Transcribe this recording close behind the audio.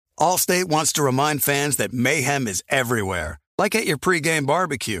Allstate wants to remind fans that mayhem is everywhere, like at your pregame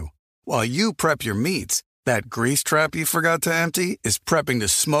barbecue. While you prep your meats, that grease trap you forgot to empty is prepping to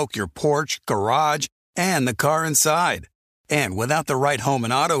smoke your porch, garage, and the car inside. And without the right home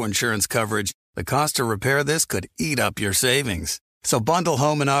and auto insurance coverage, the cost to repair this could eat up your savings. So bundle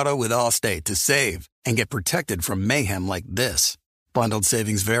home and auto with Allstate to save and get protected from mayhem like this. Bundled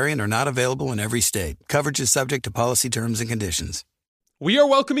savings vary and are not available in every state. Coverage is subject to policy terms and conditions. We are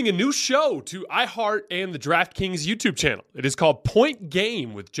welcoming a new show to iHeart and the DraftKings YouTube channel. It is called Point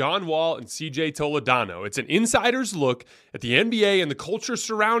Game with John Wall and CJ Toledano. It's an insider's look at the NBA and the culture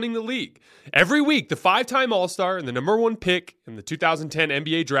surrounding the league. Every week, the five-time All-Star and the number one pick in the 2010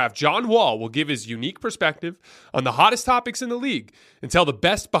 NBA draft, John Wall, will give his unique perspective on the hottest topics in the league and tell the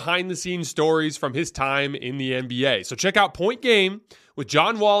best behind-the-scenes stories from his time in the NBA. So check out Point Game with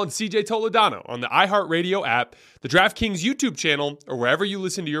John Wall and CJ Toledano on the iHeartRadio app, the DraftKings YouTube channel, or wherever you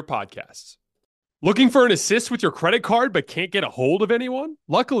listen to your podcasts. Looking for an assist with your credit card but can't get a hold of anyone?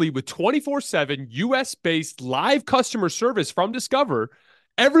 Luckily, with 24/7 US-based live customer service from Discover,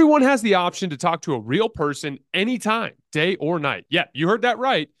 everyone has the option to talk to a real person anytime, day or night. Yeah, you heard that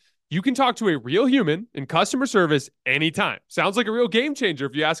right. You can talk to a real human in customer service anytime. Sounds like a real game changer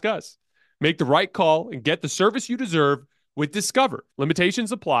if you ask us. Make the right call and get the service you deserve with Discover.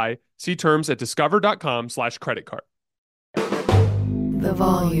 Limitations apply. See terms at discover.com/creditcard. The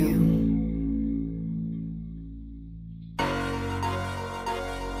volume.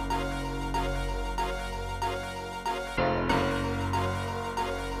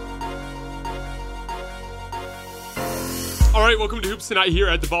 All right, welcome to Hoops Tonight here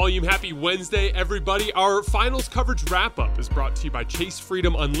at The Volume. Happy Wednesday, everybody. Our finals coverage wrap-up is brought to you by Chase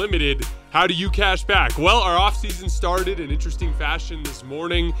Freedom Unlimited. How do you cash back? Well, our offseason started in interesting fashion this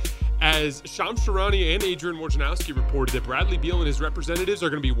morning as Shams Charania and Adrian Wojnarowski reported that Bradley Beal and his representatives are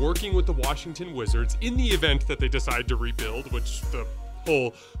going to be working with the Washington Wizards in the event that they decide to rebuild, which the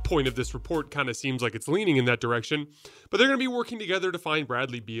whole point of this report kind of seems like it's leaning in that direction. But they're going to be working together to find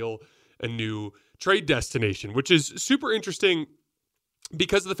Bradley Beal a new trade destination, which is super interesting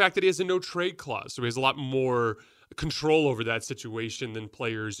because of the fact that he has a no trade clause. So he has a lot more control over that situation than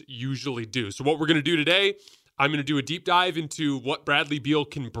players usually do. So what we're going to do today, I'm going to do a deep dive into what Bradley Beal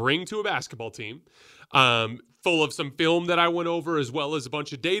can bring to a basketball team, full of some film that I went over as well as a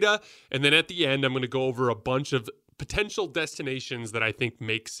bunch of data. And then at the end, I'm going to go over a bunch of potential destinations that I think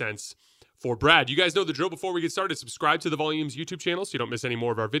make sense for Brad. You guys know the drill. Before we get started, subscribe to the Volume's YouTube channel so you don't miss any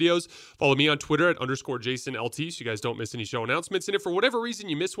more of our videos. Follow me on Twitter at _JasonLT so you guys don't miss any show announcements. And if for whatever reason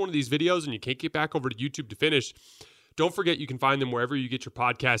you miss one of these videos and you can't get back over to YouTube to finish, don't forget you can find them wherever you get your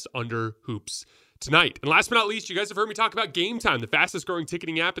podcasts under Hoops Tonight. And last but not least, you guys have heard me talk about Game Time, the fastest growing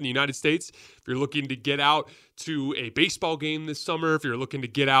ticketing app in the United States. If you're looking to get out to a baseball game this summer, if you're looking to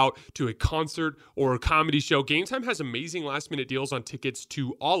get out to a concert or a comedy show, Game Time has amazing last minute deals on tickets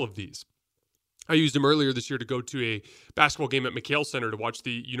to all of these. I used them earlier this year to go to a basketball game at McHale Center to watch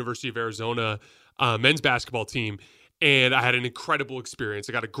the University of Arizona men's basketball team, and I had an incredible experience.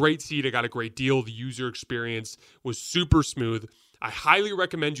 I got a great seat. I got a great deal. The user experience was super smooth. I highly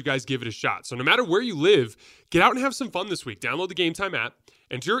recommend you guys give it a shot. So no matter where you live, get out and have some fun this week. Download the Game Time app,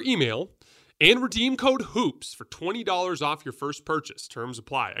 enter your email, and redeem code HOOPS for $20 off your first purchase. Terms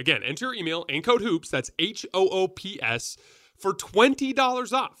apply. Again, enter your email and code HOOPS, that's HOOPS, for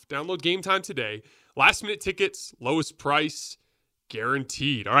 $20 off. Download Game Time today. Last minute tickets, lowest price,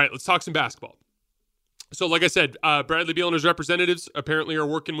 guaranteed. All right, let's talk some basketball. So like I said, Bradley Beal and his representatives apparently are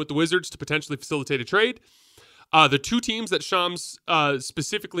working with the Wizards to potentially facilitate a trade. The two teams that Shams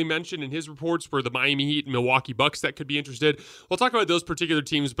specifically mentioned in his reports were the Miami Heat and Milwaukee Bucks that could be interested. We'll talk about those particular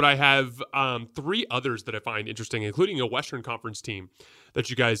teams, but I have three others that I find interesting, including a Western Conference team that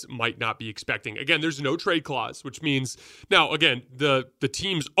you guys might not be expecting. Again, there's no trade clause, which means, now, again, the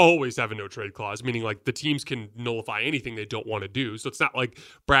teams always have a no trade clause, meaning like the teams can nullify anything they don't want to do. So it's not like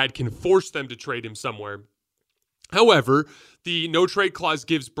Brad can force them to trade him somewhere. However, the no trade clause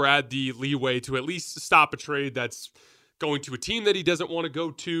gives Brad the leeway to at least stop a trade that's going to a team that he doesn't want to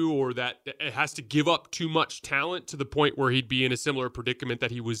go to, or that it has to give up too much talent to the point where he'd be in a similar predicament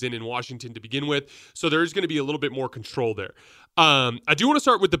that he was in Washington to begin with. So there's going to be a little bit more control there. I do want to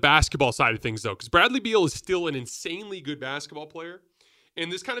start with the basketball side of things, though, because Bradley Beal is still an insanely good basketball player.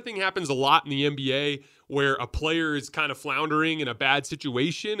 And this kind of thing happens a lot in the NBA where a player is kind of floundering in a bad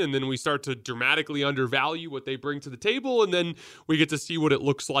situation, and then we start to dramatically undervalue what they bring to the table, and then we get to see what it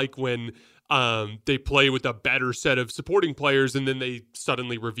looks like when they play with a better set of supporting players, and then they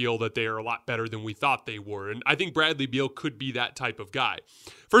suddenly reveal that they are a lot better than we thought they were. And I think Bradley Beal could be that type of guy.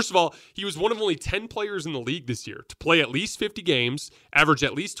 First of all, he was one of only 10 players in the league this year to play at least 50 games, average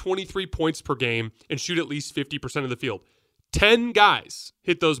at least 23 points per game, and shoot at least 50% of the field. 10 guys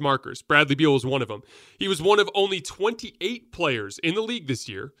hit those markers. Bradley Beal was one of them. He was one of only 28 players in the league this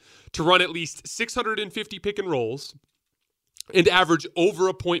year to run at least 650 pick and rolls and average over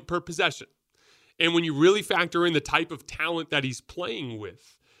a point per possession. And when you really factor in the type of talent that he's playing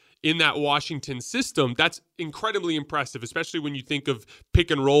with in that Washington system, that's incredibly impressive, especially when you think of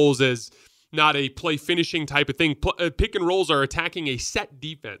pick and rolls as not a play finishing type of thing. Pick and rolls are attacking a set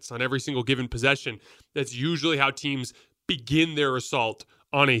defense on every single given possession. That's usually how teams begin their assault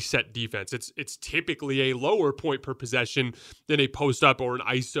on a set defense. It's typically a lower point per possession than a post-up or an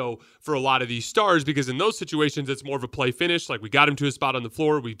ISO for a lot of these stars, because in those situations, it's more of a play finish. Like, we got him to a spot on the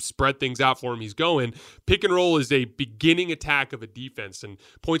floor, we spread things out for him, he's going. Pick and roll is a beginning attack of a defense, and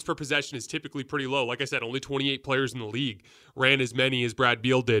points per possession is typically pretty low. Like I said, only 28 players in the league ran as many as Brad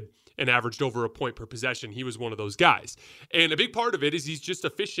Beal did and averaged over a point per possession. He was one of those guys. And a big part of it is he's just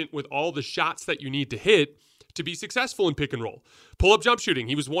efficient with all the shots that you need to hit to be successful in pick and roll. Pull-up jump shooting.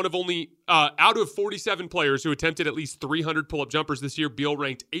 He was one of only, out of 47 players who attempted at least 300 pull-up jumpers this year, Beal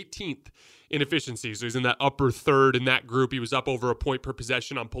ranked 18th in efficiency. So he's in that upper third in that group. He was up over a point per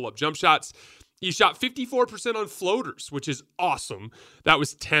possession on pull-up jump shots. He shot 54% on floaters, which is awesome. That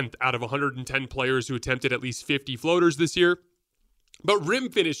was 10th out of 110 players who attempted at least 50 floaters this year. But rim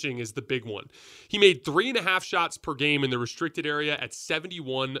finishing is the big one. He made 3.5 shots per game in the restricted area at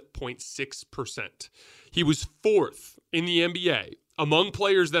 71.6%. He was 4th in the NBA among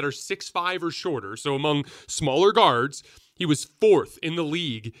players that are 6'5" or shorter. So among smaller guards, he was 4th in the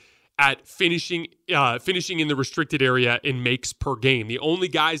league at finishing in the restricted area in makes per game. The only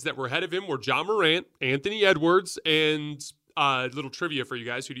guys that were ahead of him were Ja Morant, Anthony Edwards, and a little trivia for you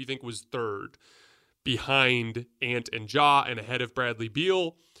guys. Who do you think was third behind Ant and Ja and ahead of Bradley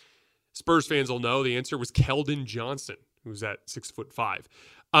Beal? Spurs fans will know the answer was Keldon Johnson, who's at 6'5".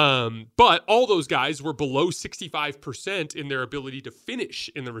 But all those guys were below 65% in their ability to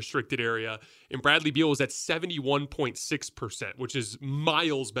finish in the restricted area, and Bradley Beal was at 71.6%, which is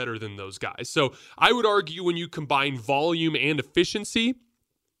miles better than those guys. So I would argue when you combine volume and efficiency,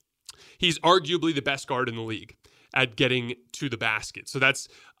 he's arguably the best guard in the league at getting to the basket. So that's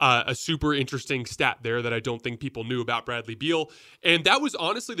a super interesting stat there that I don't think people knew about Bradley Beal. And that was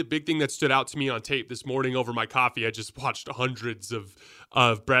honestly the big thing that stood out to me on tape this morning over my coffee. I just watched hundreds of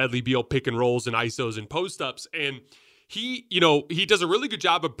Bradley Beal pick and rolls and ISOs and post-ups. And he does a really good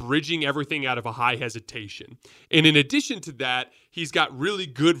job of bridging everything out of a high hesitation. And in addition to that, he's got really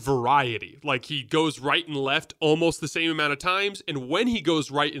good variety. Like, he goes right and left almost the same amount of times. And when he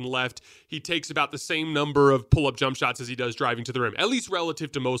goes right and left, he takes about the same number of pull-up jump shots as he does driving to the rim, at least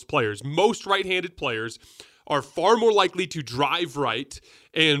relative to most players. Most right-handed players are far more likely to drive right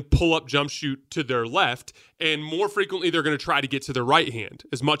and pull up jump shoot to their left, and more frequently they're going to try to get to their right hand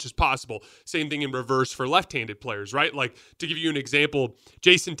as much as possible. Same thing in reverse for left-handed players, right? Like, to give you an example,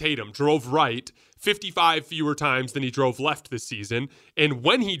 Jason Tatum drove right 55 fewer times than he drove left this season, and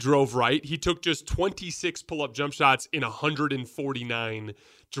when he drove right, he took just 26 pull-up jump shots in 149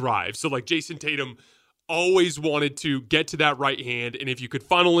 drives. So, like, Jason Tatum always wanted to get to that right hand, and if you could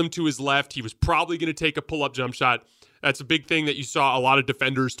funnel him to his left, he was probably going to take a pull-up jump shot. That's a big thing that you saw a lot of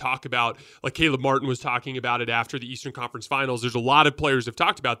defenders talk about. Like, Caleb Martin was talking about it after the Eastern Conference Finals. There's a lot of players have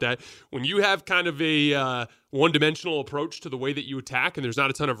talked about that. When you have kind of a one-dimensional approach to the way that you attack and there's not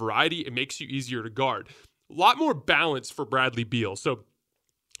a ton of variety, it makes you easier to guard. A lot more balance for Bradley Beal. So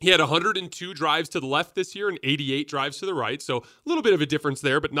he had 102 drives to the left this year and 88 drives to the right. So a little bit of a difference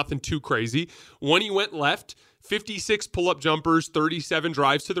there, but nothing too crazy. When he went left, 56 pull-up jumpers, 37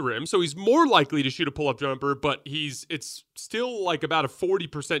 drives to the rim. So he's more likely to shoot a pull-up jumper, but it's still like about a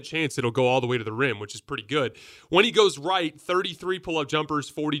 40% chance it'll go all the way to the rim, which is pretty good. When he goes right, 33 pull-up jumpers,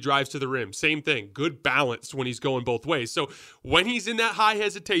 40 drives to the rim. Same thing. Good balance when he's going both ways. So when he's in that high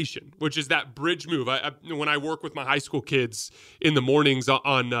hesitation, which is that bridge move, when I work with my high school kids in the mornings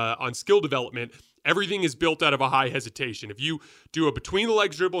on skill development, everything is built out of a high hesitation. If you do a between the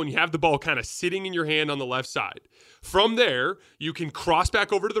legs dribble and you have the ball kind of sitting in your hand on the left side, from there, you can cross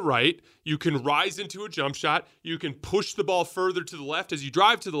back over to the right, you can rise into a jump shot, you can push the ball further to the left. As you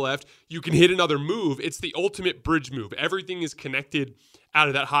drive to the left, you can hit another move. It's the ultimate bridge move. Everything is connected out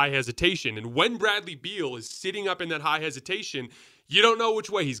of that high hesitation. And when Bradley Beal is sitting up in that high hesitation, You don't know which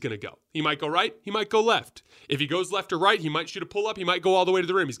way he's going to go. He might go right, he might go left. If he goes left or right, he might shoot a pull-up, he might go all the way to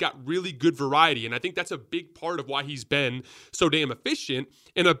the rim. He's got really good variety, and I think that's a big part of why he's been so damn efficient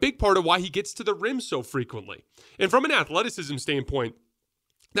and a big part of why he gets to the rim so frequently. And from an athleticism standpoint,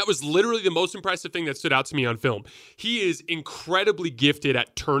 that was literally the most impressive thing that stood out to me on film. He is incredibly gifted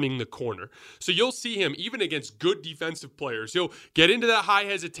at turning the corner. So you'll see him, even against good defensive players, he'll get into that high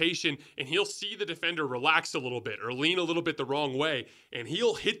hesitation and he'll see the defender relax a little bit or lean a little bit the wrong way, and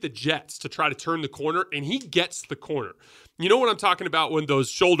he'll hit the jets to try to turn the corner, and he gets the corner. You know what I'm talking about when those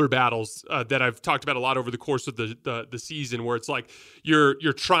shoulder battles that I've talked about a lot over the course of the season, where it's like you're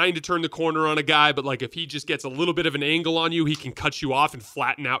trying to turn the corner on a guy, but like if he just gets a little bit of an angle on you, he can cut you off and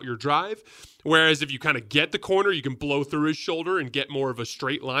flatten out your drive. Whereas if you kind of get the corner, you can blow through his shoulder and get more of a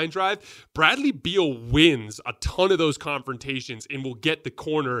straight line drive. Bradley Beal wins a ton of those confrontations and will get the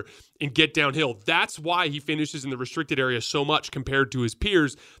corner and get downhill. That's why he finishes in the restricted area so much compared to his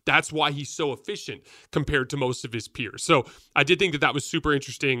peers. That's why he's so efficient compared to most of his peers. So I did think that was super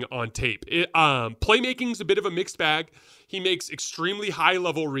interesting on tape. Playmaking's a bit of a mixed bag. He makes extremely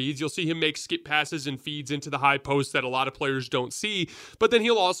high-level reads. You'll see him make skip passes and feeds into the high post that a lot of players don't see, but then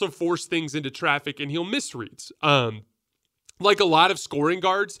he'll also force things into traffic and he'll miss reads. Like a lot of scoring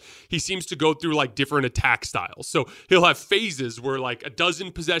guards, he seems to go through like different attack styles. So he'll have phases where like a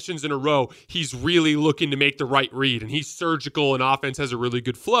dozen possessions in a row, he's really looking to make the right read and he's surgical and offense has a really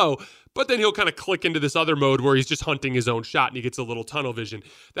good flow. But then he'll kind of click into this other mode where he's just hunting his own shot and he gets a little tunnel vision.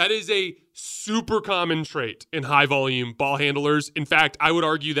 That is a super common trait in high volume ball handlers. In fact, I would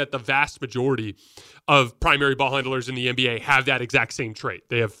argue that the vast majority of primary ball handlers in the NBA have that exact same trait.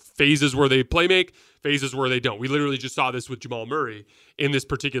 They have phases where they play make, phases where they don't. We literally just saw this with Jamal Murray in this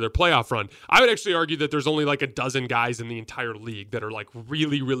particular playoff run. I would actually argue that there's only like a dozen guys in the entire league that are like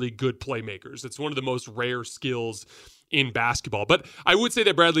really, really good playmakers. It's one of the most rare skills in basketball. But I would say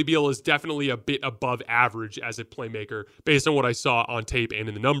that Bradley Beal is definitely a bit above average as a playmaker based on what I saw on tape and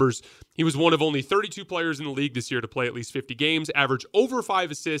in the numbers. He was one of only 32 players in the league this year to play at least 50 games, average over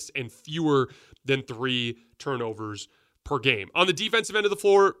 5 assists and fewer than 3 turnovers per game. On the defensive end of the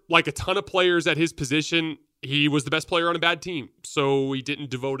floor, like a ton of players at his position, he was the best player on a bad team. So he didn't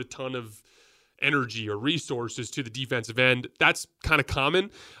devote a ton of energy or resources to the defensive end. That's kind of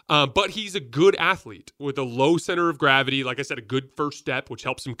common, but he's a good athlete with a low center of gravity. Like I said, a good first step, which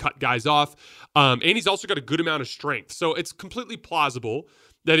helps him cut guys off. And he's also got a good amount of strength. So it's completely plausible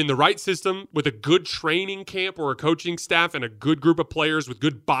that in the right system, with a good training camp or a coaching staff and a good group of players with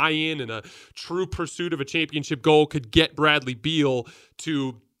good buy-in and a true pursuit of a championship goal, could get Bradley Beal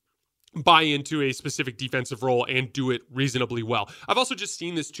to buy into a specific defensive role and do it reasonably well. I've also just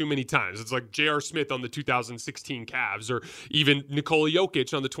seen this too many times. It's like J.R. Smith on the 2016 Cavs or even Nikola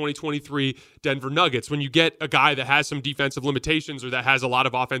Jokic on the 2023 Denver Nuggets. When you get a guy that has some defensive limitations or that has a lot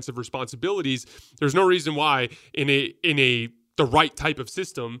of offensive responsibilities, there's no reason why in the right type of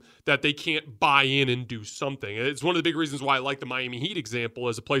system that they can't buy in and do something. It's one of the big reasons why I like the Miami Heat example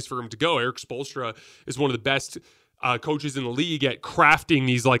as a place for him to go. Eric Spoelstra is one of the best coaches in the league at crafting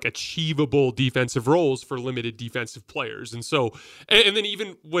these like achievable defensive roles for limited defensive players. And so, and then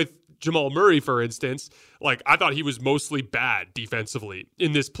even with Jamal Murray, for instance, like I thought he was mostly bad defensively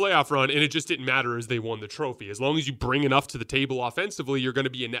in this playoff run, and it just didn't matter as they won the trophy. As long as you bring enough to the table offensively, you're going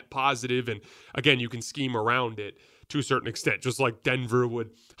to be a net positive. And again, you can scheme around it to a certain extent, just like Denver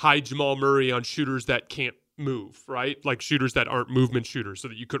would hide Jamal Murray on shooters that can't move, right? Like shooters that aren't movement shooters so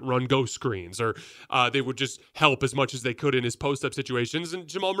that you couldn't run ghost screens, or they would just help as much as they could in his post-up situations. And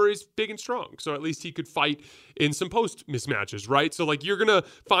Jamal Murray's big and strong, so at least he could fight in some post mismatches, right? So like you're going to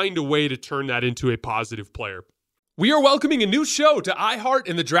find a way to turn that into a positive player. We are welcoming a new show to iHeart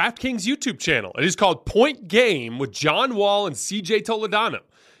and the DraftKings YouTube channel. It is called Point Game with John Wall and CJ Toledano.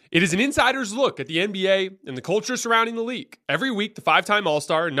 It is an insider's look at the NBA and the culture surrounding the league. Every week, the 5-time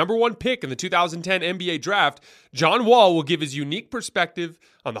All-Star and #1 pick in the 2010 NBA Draft, John Wall will give his unique perspective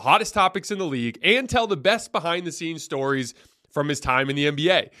on the hottest topics in the league and tell the best behind-the-scenes stories from his time in the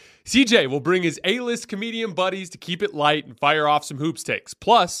NBA. CJ will bring his A-list comedian buddies to keep it light and fire off some hoops takes.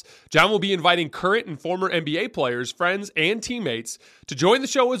 Plus, John will be inviting current and former NBA players, friends, and teammates to join the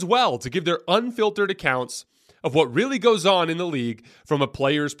show as well to give their unfiltered accounts of what really goes on in the league from a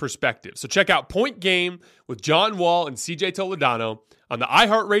player's perspective. So check out Point Game with John Wall and CJ Toledano on the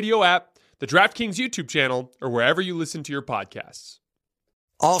iHeartRadio app, the DraftKings YouTube channel, or wherever you listen to your podcasts.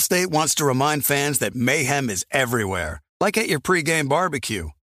 Allstate wants to remind fans that mayhem is everywhere, like at your pregame barbecue.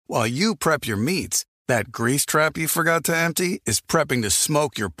 While you prep your meats, that grease trap you forgot to empty is prepping to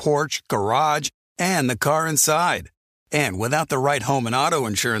smoke your porch, garage, and the car inside. And without the right home and auto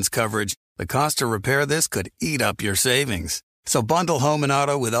insurance coverage, the cost to repair this could eat up your savings. So bundle home and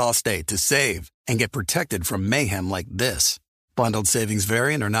auto with Allstate to save and get protected from mayhem like this. Bundled savings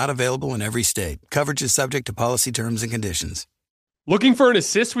vary and are not available in every state. Coverage is subject to policy terms and conditions. Looking for an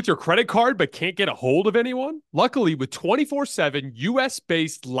assist with your credit card but can't get a hold of anyone? Luckily, with 24/7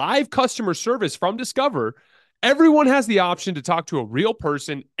 US-based live customer service from Discover, everyone has the option to talk to a real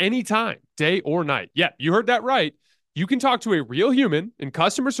person anytime, day or night. Yeah, you heard that right. You can talk to a real human in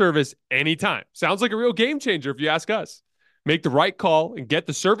customer service anytime. Sounds like a real game changer if you ask us. Make the right call and get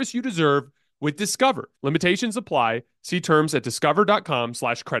the service you deserve with Discover. Limitations apply. See terms at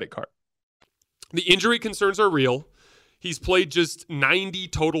discover.com/creditcard. The injury concerns are real. He's played just 90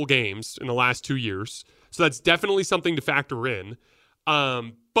 total games in the last 2 years. So that's definitely something to factor in.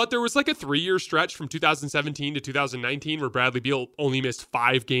 But there was like a 3-year stretch from 2017 to 2019 where Bradley Beal only missed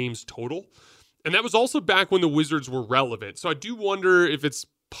 5 games total. And that was also back when the Wizards were relevant. So I do wonder if it's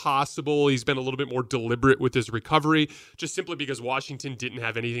possible he's been a little bit more deliberate with his recovery, just simply because Washington didn't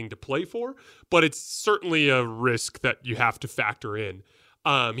have anything to play for. But it's certainly a risk that you have to factor in.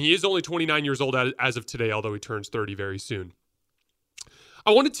 He is only 29 years old as of today, although he turns 30 very soon.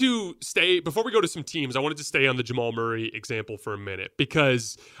 I wanted to stay, before we go to some teams, I wanted to stay on the Jamal Murray example for a minute,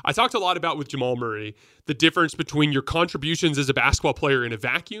 because I talked a lot about with Jamal Murray, the difference between your contributions as a basketball player in a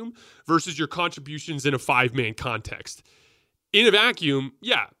vacuum versus your contributions in a 5-man context. In a vacuum,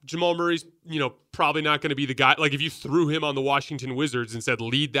 yeah, Jamal Murray's, probably not going to be the guy. Like if you threw him on the Washington Wizards and said,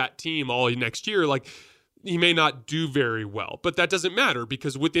 lead that team all next year, like he may not do very well. But that doesn't matter,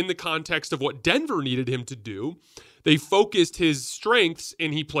 because within the context of what Denver needed him to do, they focused his strengths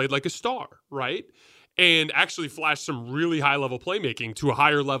and he played like a star, right? And actually flashed some really high-level playmaking to a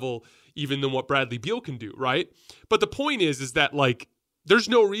higher level even than what Bradley Beal can do, right? But the point is that, like, there's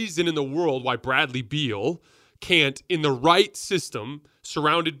no reason in the world why Bradley Beal can't, in the right system,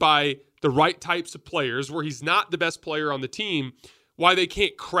 surrounded by the right types of players, where he's not the best player on the team, why they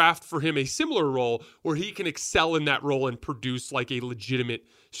can't craft for him a similar role where he can excel in that role and produce like a legitimate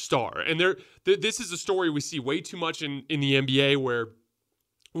star. And this is a story we see way too much in the NBA, where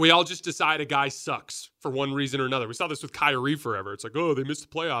we all just decide a guy sucks for one reason or another. We saw this with Kyrie forever. It's like, oh, they missed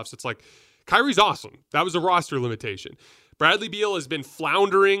the playoffs. It's like, Kyrie's awesome. That was a roster limitation. Bradley Beal has been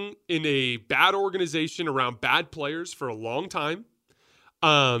floundering in a bad organization around bad players for a long time.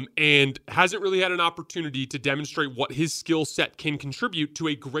 And hasn't really had an opportunity to demonstrate what his skill set can contribute to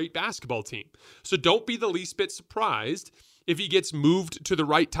a great basketball team. So don't be the least bit surprised if he gets moved to the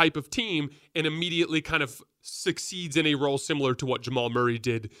right type of team and immediately kind of succeeds in a role similar to what Jamal Murray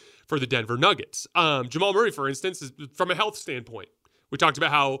did for the Denver Nuggets. Jamal Murray, for instance, is from a health standpoint. We talked about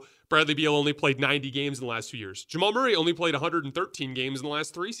how Bradley Beal only played 90 games in the last 2 years. Jamal Murray only played 113 games in the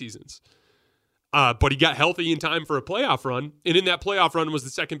last 3 seasons. But he got healthy in time for a playoff run, and in that playoff run was the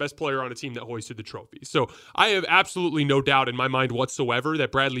second best player on a team that hoisted the trophy. So I have absolutely no doubt in my mind whatsoever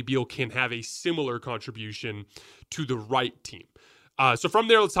that Bradley Beal can have a similar contribution to the right team. So from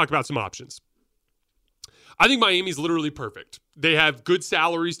there, let's talk about some options. I think Miami's literally perfect. They have good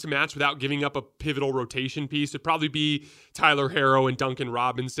salaries to match without giving up a pivotal rotation piece. It'd probably be Tyler Herro and Duncan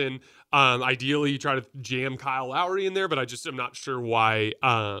Robinson. Ideally, you try to jam Kyle Lowry in there, but I'm not sure why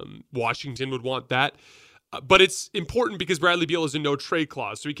Washington would want that. But it's important because Bradley Beal is a no-trade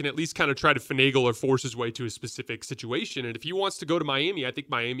clause, so he can at least kind of try to finagle or force his way to a specific situation. And if he wants to go to Miami, I think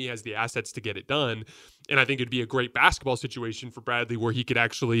Miami has the assets to get it done. And I think it'd be a great basketball situation for Bradley where he could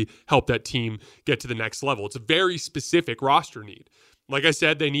actually help that team get to the next level. It's a very specific roster need. Like I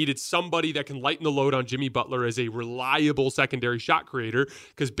said, they needed somebody that can lighten the load on Jimmy Butler as a reliable secondary shot creator,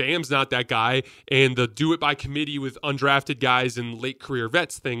 because Bam's not that guy, and the do it by committee with undrafted guys and late career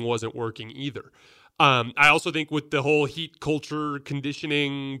vets thing wasn't working either. I also think with the whole heat culture,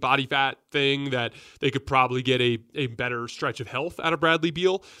 conditioning, body fat thing, that they could probably get a better stretch of health out of Bradley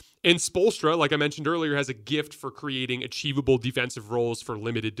Beal. And Spoelstra, like I mentioned earlier, has a gift for creating achievable defensive roles for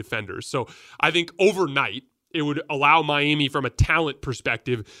limited defenders. So I think overnight, it would allow Miami, from a talent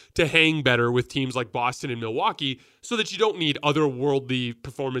perspective, to hang better with teams like Boston and Milwaukee, so that you don't need otherworldly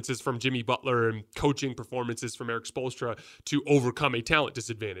performances from Jimmy Butler and coaching performances from Eric Spoelstra to overcome a talent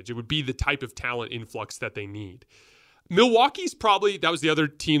disadvantage. It would be the type of talent influx that they need. Milwaukee's probably, that was the other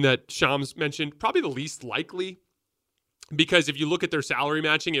team that Shams mentioned, probably the least likely, because if you look at their salary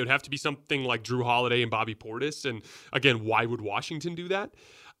matching, it would have to be something like Drew Holiday and Bobby Portis. And again, why would Washington do that?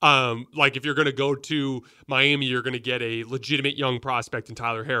 Like if you're going to go to Miami, you're going to get a legitimate young prospect in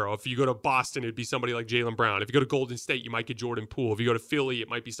Tyler Herro. If you go to Boston, it'd be somebody like Jaylen Brown. If you go to Golden State, you might get Jordan Poole. If you go to Philly, it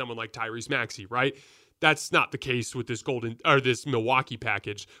might be someone like Tyrese Maxey, right? That's not the case with this Milwaukee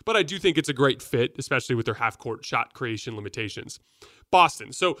package, but I do think it's a great fit, especially with their half-court shot creation limitations.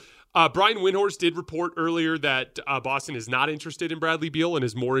 Boston. So Brian Windhorst did report earlier that Boston is not interested in Bradley Beal and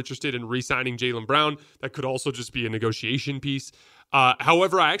is more interested in re-signing Jaylen Brown. That could also just be a negotiation piece.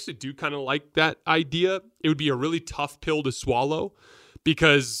 However, I actually do kind of like that idea. It would be a really tough pill to swallow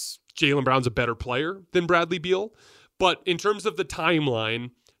because Jaylen Brown's a better player than Bradley Beal. But in terms of the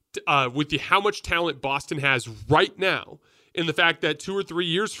timeline, with how much talent Boston has right now, and the fact that 2 or 3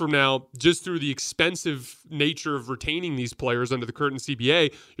 years from now, just through the expensive nature of retaining these players under the current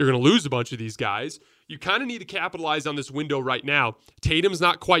CBA, you're going to lose a bunch of these guys. You kind of need to capitalize on this window right now. Tatum's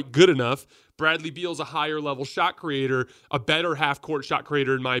not quite good enough. Bradley Beal's a higher level shot creator, a better half-court shot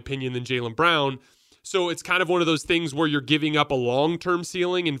creator, in my opinion, than Jaylen Brown. So it's kind of one of those things where you're giving up a long-term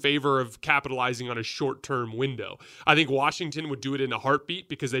ceiling in favor of capitalizing on a short-term window. I think Washington would do it in a heartbeat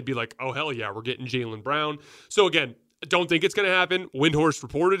because they'd be like, oh, hell yeah, we're getting Jaylen Brown. So again, don't think it's going to happen. Windhorst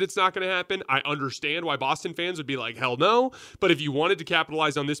reported it's not going to happen. I understand why Boston fans would be like, hell no. But if you wanted to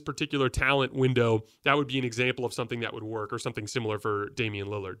capitalize on this particular talent window, that would be an example of something that would work, or something similar for Damian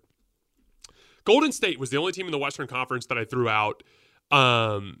Lillard. Golden State was the only team in the Western Conference that I threw out.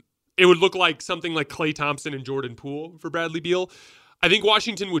 It would look like something like Klay Thompson and Jordan Poole for Bradley Beal. I think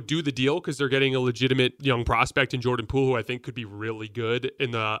Washington would do the deal because they're getting a legitimate young prospect in Jordan Poole, who I think could be really good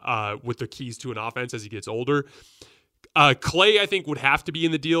in the with the keys to an offense as he gets older. Klay, I think, would have to be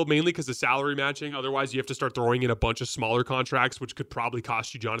in the deal, mainly because of salary matching. Otherwise, you have to start throwing in a bunch of smaller contracts, which could probably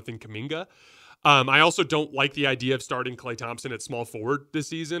cost you Jonathan Kuminga. I also don't like the idea of starting Klay Thompson at small forward this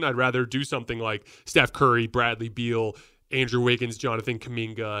season. I'd rather do something like Steph Curry, Bradley Beal, Andrew Wiggins, Jonathan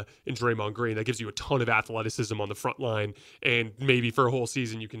Kuminga, and Draymond Green. That gives you a ton of athleticism on the front line, and maybe for a whole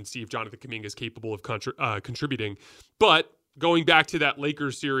season you can see if Jonathan Kuminga is capable of contributing. But going back to that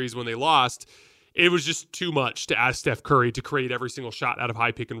Lakers series when they lost, it was just too much to ask Steph Curry to create every single shot out of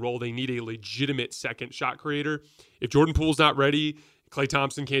high pick and roll. They need a legitimate second shot creator. If Jordan Poole's not ready, Klay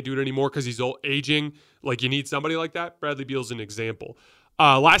Thompson can't do it anymore because he's aging. Like, you need somebody like that. Bradley Beal's an example.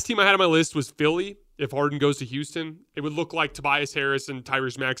 Last team I had on my list was Philly. If Harden goes to Houston, it would look like Tobias Harris and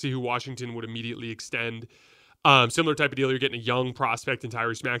Tyrese Maxey, who Washington would immediately extend. Similar type of deal. You're getting a young prospect in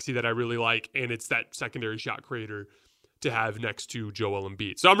Tyrese Maxey that I really like, and it's that secondary shot creator to have next to Joel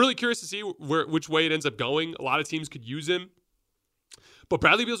Embiid. So I'm really curious to see which way it ends up going. A lot of teams could use him. But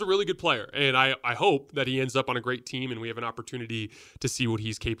Bradley Beal's a really good player, and I hope that he ends up on a great team and we have an opportunity to see what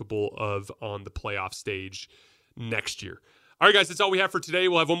he's capable of on the playoff stage next year. All right, guys, that's all we have for today.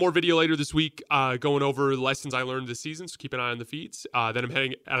 We'll have one more video later this week going over the lessons I learned this season, so keep an eye on the feeds. Then I'm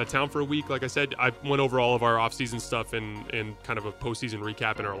heading out of town for a week. Like I said, I went over all of our offseason stuff and kind of a postseason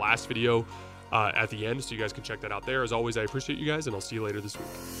recap in our last video at the end, so you guys can check that out there. As always, I appreciate you guys, and I'll see you later this week.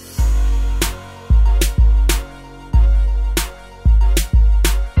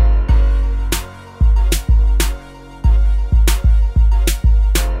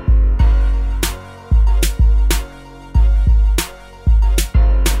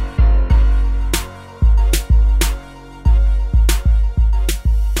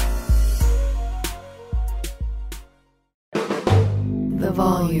 The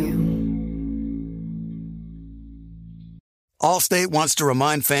volume. Allstate wants to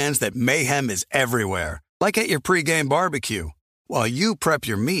remind fans that mayhem is everywhere, like at your pregame barbecue. While you prep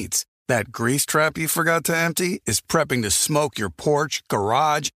your meats, that grease trap you forgot to empty is prepping to smoke your porch,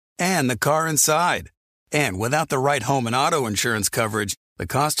 garage, and the car inside. And without the right home and auto insurance coverage, the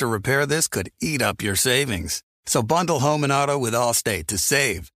cost to repair this could eat up your savings. So bundle home and auto with Allstate to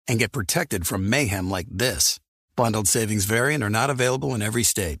save and get protected from mayhem like this. Bundled savings vary and are not available in every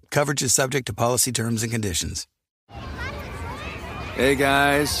state. Coverage is subject to policy terms and conditions. Hey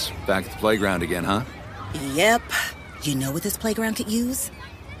guys, back at the playground again, huh? Yep. You know what this playground could use?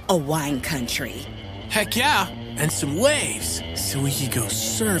 A wine country. Heck yeah, and some waves so we could go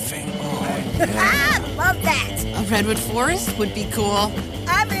surfing. Oh, yeah. Love that. A redwood forest would be cool.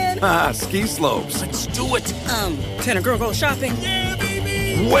 I'm in. Ski slopes. Let's do it. Can a girl go shopping? Yeah,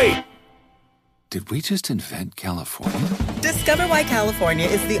 baby. Wait! Did we just invent California? Discover why California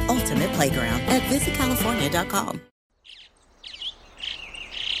is the ultimate playground at visitcalifornia.com.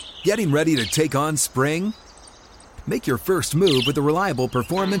 Getting ready to take on spring? Make your first move with the reliable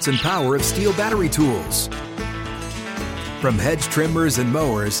performance and power of Steel battery tools. From hedge trimmers and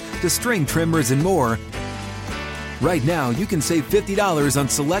mowers to string trimmers and more, right now you can save $50 on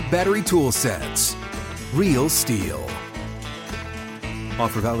select battery tool sets. Real Steel.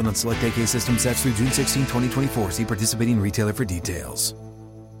 Offer valid on select AK system sets through June 16, 2024. See participating retailer for details.